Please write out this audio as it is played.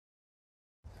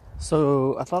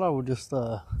So I thought I would just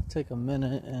take a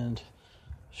minute and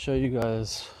show you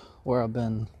guys where I've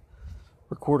been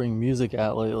recording music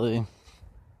at lately.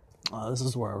 This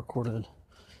is where I recorded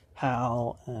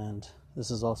How, and this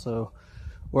is also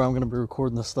where I'm going to be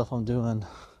recording the stuff I'm doing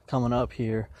coming up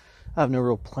here. I have no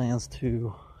real plans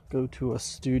to go to a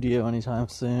studio anytime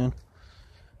soon,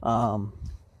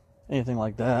 anything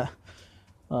like that.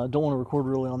 Don't want to record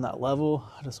really on that level.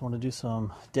 I just want to do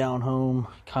some down home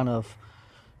kind of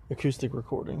acoustic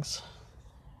recordings.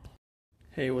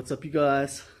 Hey, what's up, you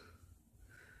guys?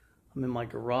 I'm in my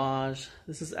garage.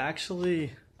 This is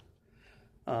actually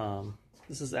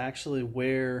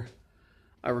where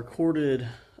I recorded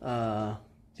the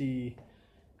kind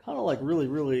of like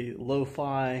really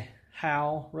lo-fi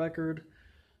How record,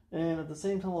 and at the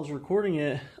same time I was recording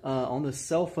it on this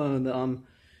cell phone that I'm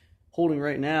holding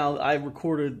right now. I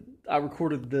recorded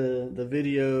the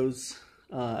videos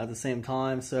at the same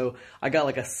time, so I got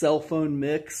like a cell phone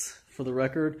mix for the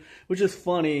record, which is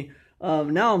funny.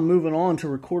 Now I'm moving on to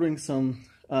recording some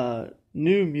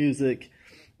new music,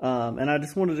 and I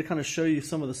just wanted to kind of show you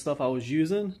some of the stuff I was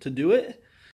using to do it.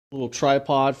 A little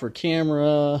tripod for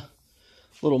camera,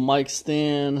 little mic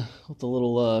stand with a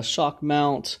little shock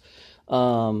mount.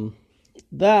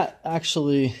 That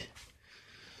actually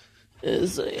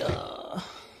is a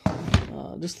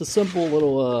just a simple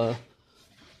little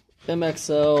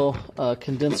MXL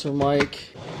condenser mic.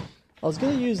 I was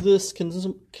going to use this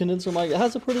condenser mic. It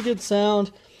has a pretty good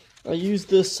sound. I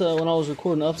used this when I was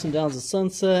recording Ups and Downs of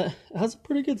Sunset. It has a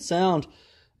pretty good sound.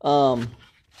 But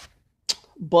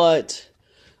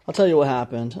I'll tell you what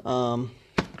happened.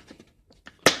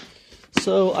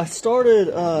 So I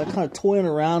started kind of toying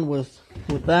around with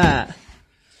that.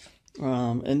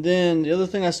 And then the other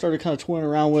thing I started kind of toying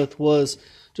around with was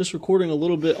just recording a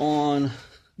little bit on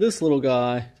this little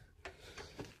guy,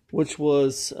 which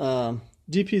was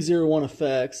DP01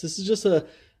 Effects. This is just a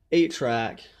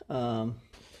 8-track,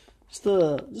 just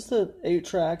a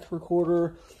 8-track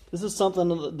recorder. This is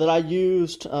something that I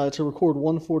used to record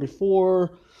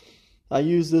 144. I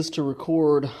use this to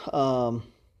record Ups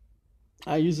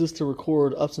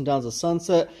and Downs of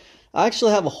Sunset. I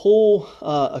actually have a whole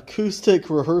acoustic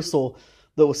rehearsal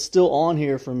that was still on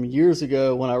here from years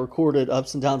ago when I recorded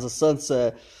Ups and Downs of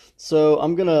Sunset. So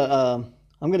I'm gonna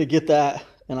get that,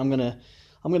 and I'm gonna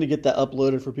get that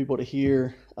uploaded for people to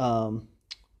hear.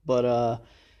 But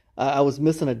I was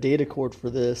missing a data cord for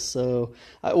this, so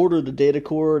I ordered a data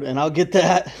cord, and I'll get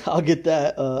that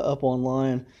up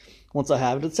online once I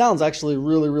have it. It sounds actually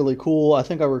really cool. I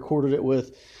think I recorded it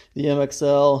with the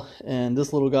MXL and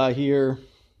this little guy here,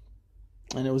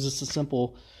 and it was just a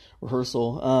simple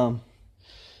rehearsal.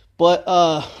 But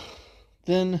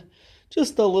then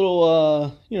just a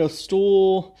little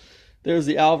stool. There's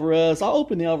the Alvarez. I'll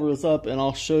open the Alvarez up and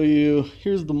I'll show you.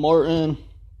 Here's the Martin.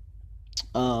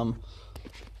 My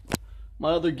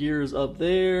other gear is up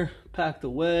there, packed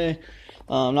away.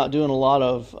 I'm not doing a lot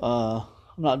of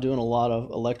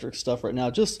electric stuff right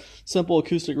now. Just simple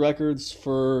acoustic records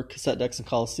for cassette decks and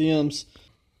Coliseums.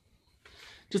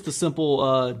 Just a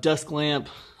simple desk lamp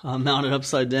mounted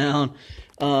upside down.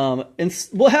 And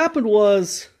what happened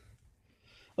was,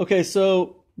 okay,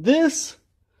 so this,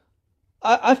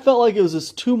 I felt like it was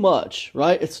just too much,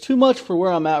 right? It's too much for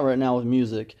where I'm at right now with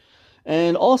music.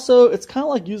 And also, it's kind of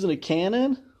like using a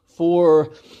cannon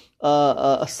for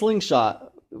a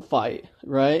slingshot fight,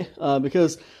 right?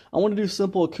 Because I want to do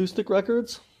simple acoustic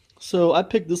records. So I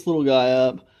picked this little guy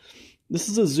up. This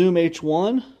is a Zoom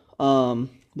H1.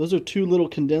 Those are two little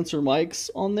condenser mics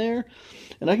on there.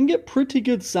 And I can get pretty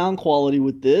good sound quality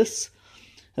with this.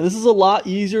 And this is a lot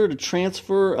easier to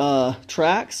transfer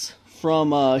tracks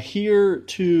from here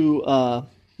to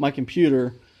my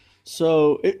computer.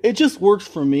 So it just works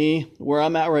for me where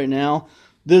I'm at right now.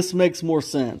 This makes more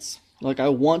sense. Like, I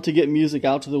want to get music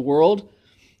out to the world,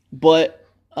 but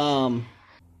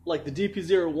like the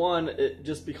DP01, it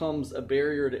just becomes a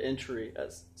barrier to entry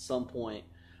at some point,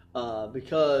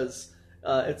 because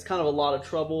it's kind of a lot of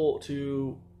trouble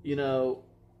to,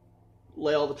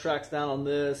 lay all the tracks down on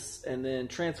this and then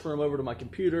transfer them over to my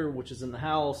computer, which is in the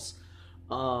house.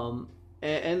 And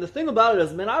the thing about it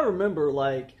is, man, I remember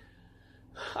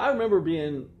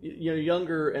being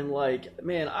younger, and like,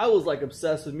 man, I was like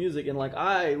obsessed with music, and like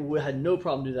I had no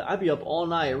problem doing that. I'd be up all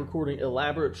night recording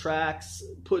elaborate tracks,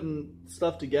 putting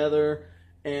stuff together.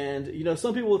 And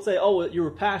some people would say, oh, you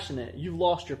were passionate, you've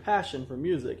lost your passion for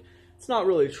music. It's not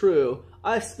really true.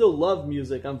 I still love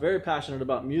music. I'm very passionate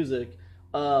about music.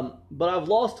 But I've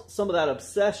lost some of that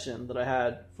obsession that I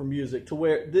had for music, to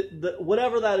where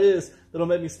whatever that is that'll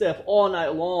make me stay up all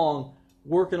night long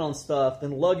working on stuff,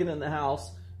 then lugging it in the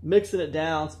house, mixing it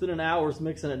down, spending hours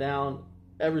mixing it down,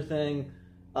 everything.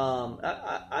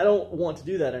 I don't want to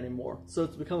do that anymore. So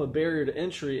it's become a barrier to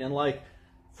entry. And like,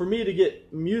 for me to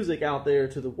get music out there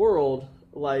to the world,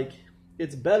 like,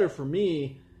 it's better for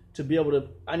me to be able to,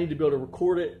 I need to be able to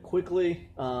record it quickly,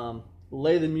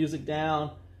 lay the music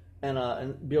down,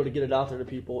 and be able to get it out there to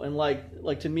people. And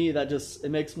like to me, that just, it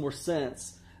makes more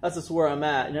sense. That's just where I'm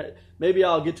at. And maybe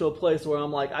I'll get to a place where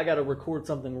I'm like, I got to record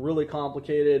something really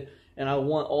complicated, and I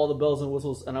want all the bells and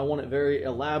whistles, and I want it very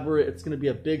elaborate. It's going to be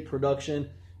a big production.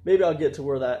 Maybe I'll get to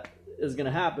where that is going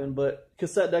to happen. But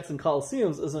cassette decks and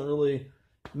Coliseums isn't really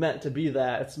meant to be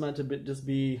that. It's meant to just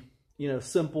be, you know,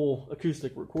 simple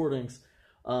acoustic recordings.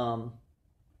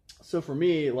 So for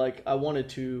me, like, I wanted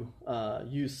to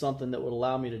use something that would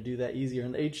allow me to do that easier,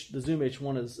 and the Zoom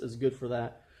H1 is good for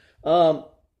that.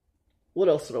 What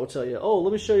else did I tell you? Oh,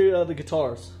 let me show you the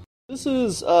guitars. This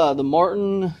is the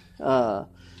Martin.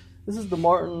 This is the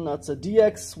Martin. That's a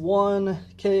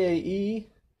DX1 KAE,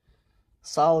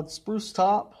 solid spruce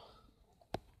top.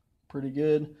 Pretty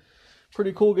good,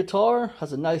 pretty cool guitar.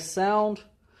 Has a nice sound.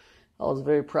 I was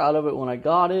very proud of it when I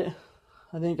got it.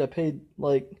 I think I paid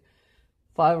like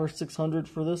 $500 or $600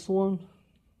 for this one.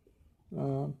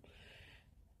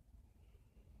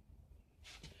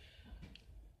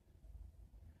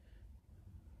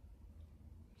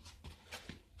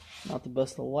 Not the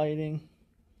best of lighting.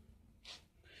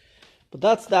 But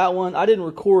that's that one. I didn't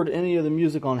record any of the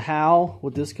music on How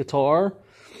with this guitar.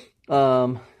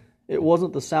 It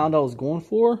wasn't the sound I was going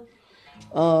for.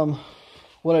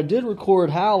 What I did record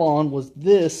How on was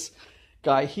this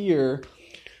guy here,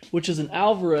 which is an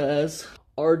Alvarez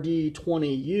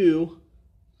RD20U.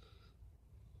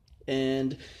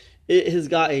 And it has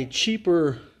got a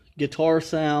cheaper guitar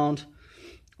sound.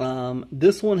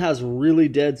 This one has really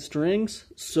dead strings,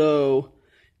 so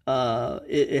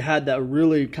it had that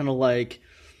really kind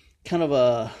of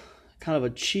a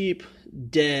cheap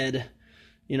dead,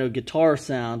 you know, guitar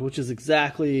sound, which is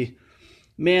exactly,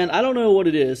 man, I don't know what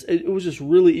it is. It was just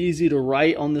really easy to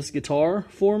write on this guitar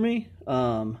for me.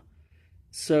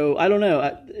 So I don't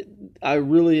know. I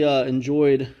really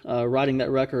enjoyed writing that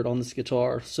record on this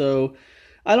guitar. So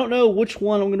I don't know which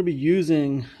one I'm going to be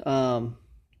using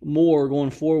more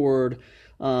going forward.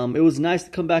 It was nice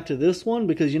to come back to this one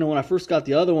because, you know, when I first got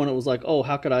the other one, it was like, oh,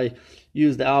 how could I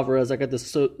use the Alvarez? I got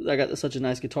such a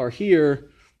nice guitar here.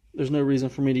 There's no reason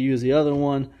for me to use the other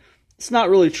one. It's not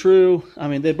really true. I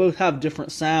mean, they both have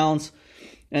different sounds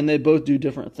and they both do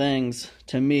different things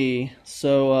to me.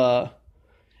 So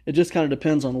it just kind of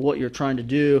depends on what you're trying to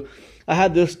do. I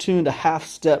had this tuned a half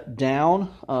step down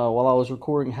while I was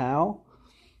recording How.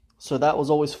 So that was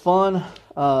always fun.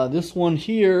 This one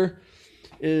here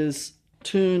is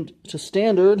tuned to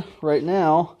standard right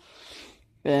now.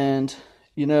 And,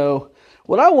 you know,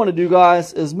 what I want to do,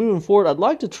 guys, is moving forward, I'd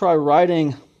like to try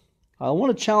writing. I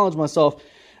want to challenge myself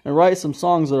and write some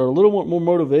songs that are a little more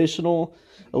motivational,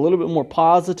 a little bit more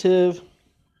positive,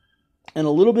 and a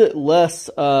little bit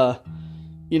less,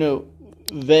 you know,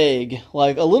 vague.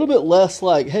 Like, a little bit less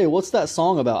like, hey, what's that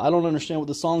song about? I don't understand what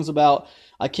the song's about.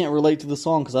 I can't relate to the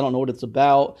song because I don't know what it's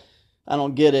about. I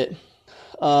don't get it.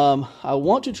 I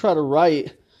want to try to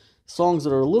write songs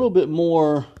that are a little bit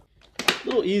more, a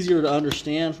little easier to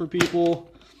understand for people,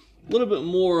 a little bit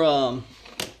more,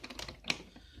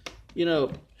 you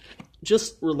know,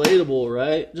 just relatable,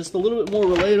 right? Just a little bit more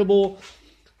relatable,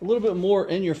 a little bit more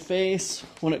in your face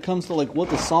when it comes to like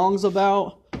what the song's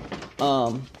about.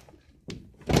 And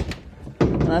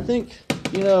I think,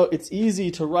 you know, it's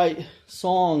easy to write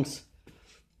songs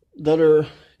that are,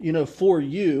 you know, for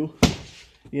you,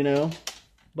 you know,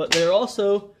 but they're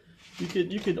also, you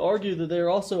could argue that they're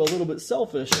also a little bit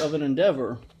selfish of an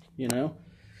endeavor, you know.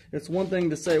 It's one thing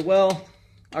to say, well,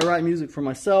 I write music for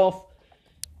myself.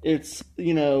 It's,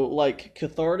 you know, like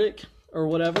cathartic or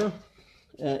whatever.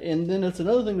 And then it's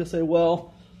another thing to say,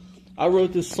 well, I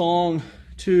wrote this song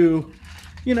to,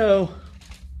 you know,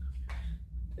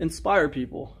 inspire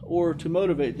people or to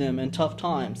motivate them in tough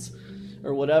times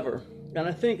or whatever. And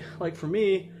I think, like, for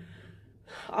me,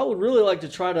 I would really like to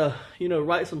try to, you know,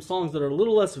 write some songs that are a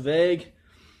little less vague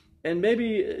and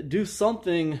maybe do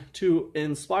something to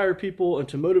inspire people and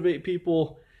to motivate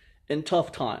people in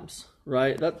tough times,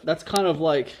 right? That's kind of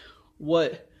like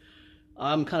what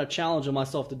I'm kind of challenging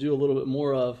myself to do a little bit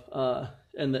more of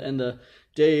in the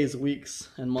days, weeks,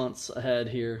 and months ahead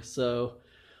here. So,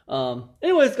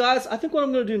 anyways, guys, I think what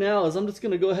I'm going to do now is I'm just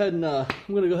going to go ahead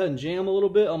and jam a little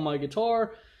bit on my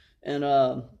guitar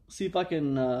and see if I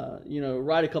can, you know,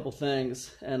 write a couple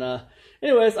things. And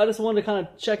anyways, I just wanted to kind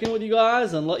of check in with you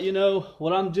guys and let you know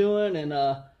what I'm doing and,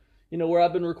 where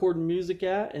I've been recording music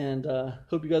at, and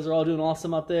hope you guys are all doing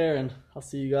awesome out there, and I'll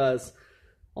see you guys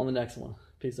on the next one.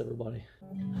 Peace, everybody.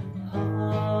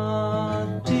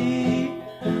 I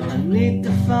need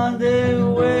to find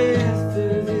a way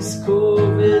through this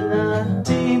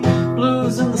COVID-19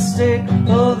 blues and the state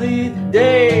of the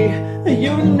day.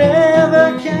 You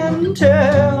never can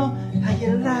tell how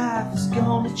your life is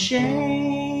gonna change.